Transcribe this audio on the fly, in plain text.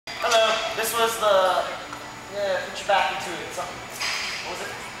was the, put your back into it. Something. What was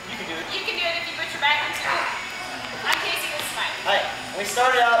it? You can do it. You can do it if you put your back into it. I'm Casey, this is mine. Alright, we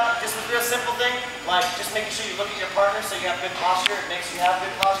started out just with a real simple thing, like just making sure you look at your partner so you have good posture. It makes you have good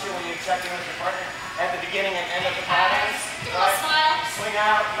posture when you check in with your partner at the beginning and end of the patterns. Give a smile. Swing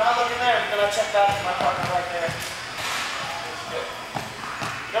out, not looking there, but then I check back to my partner right there. Good.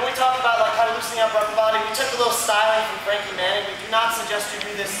 Then we talked about like kind of loosening up our upper body. We took a little styling from Frankie Manning. We do not suggest you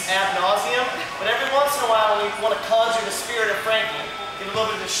do this ad nauseum, but every once in a while when you want to conjure the spirit of Frankie, give a little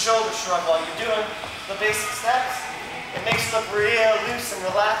bit of the shoulder shrug while you're doing the basic steps. It makes you look real loose and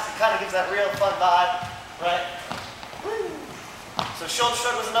relaxed. It kind of gives that real fun vibe, right? Woo. So shoulder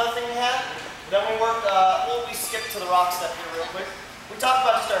shrug was another thing we had. Then we worked, we skipped to the rock step here real quick. We talked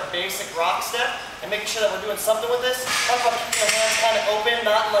about just our basic rock step and making sure that we're doing something with this. Talk about keeping your hands kind of open,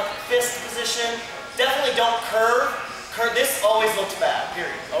 not in like a fist position. Definitely don't curve. This always looks bad,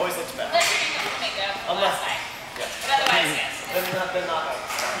 period. Always looks bad. Unless you're doing makeup last night. Yeah. But otherwise, yes. Then not always.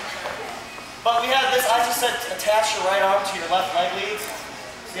 But we have this, I just said attach your right arm to your left leg leads.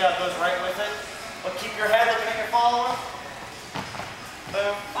 See how it goes right with it? But keep your head looking at your follower.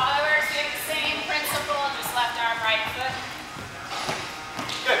 Boom. Followers, we have the same principle, just left arm, right foot.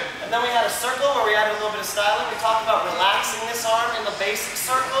 Good. And then we had a circle where we added a little bit of styling. We talked about relaxing this arm in the basic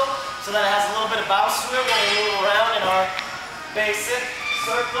circle so that it has a little bit of bounce to it when we move around in our basic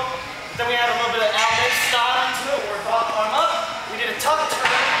circle. But then we had a little bit of Alvin styling to it where we brought the arm up. We did a tuck turn.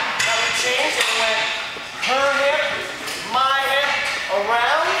 Now we changed and we went her hip, my hip,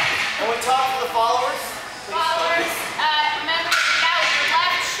 around. And we talked to the followers. Followers, remember to get out with your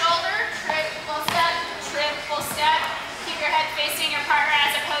left shoulder, triple step. Keep your head facing your partner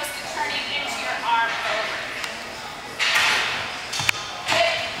as opposed to turning into your arm over.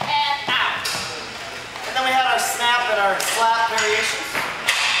 Hip and out. And then we had our snap and our slap variations.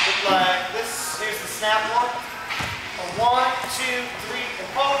 Look like this. Here's the snap one. 1, 2, 3,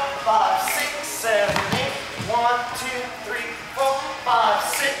 4, 5, 6, 7, 8. 1, 2, 3, 4, 5,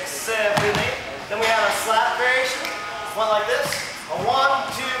 6, 7, 8. Then we have our slap variation. Went like this. 1, 2,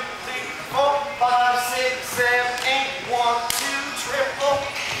 3, 4, 5, 6, 7, 8. 1, 2, triple,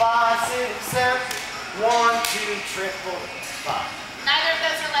 5, 6, 7. 1, 2, triple, 5. Neither of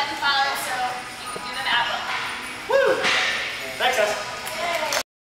those are Latin followers, so you can do them at will. Woo! Thanks, guys.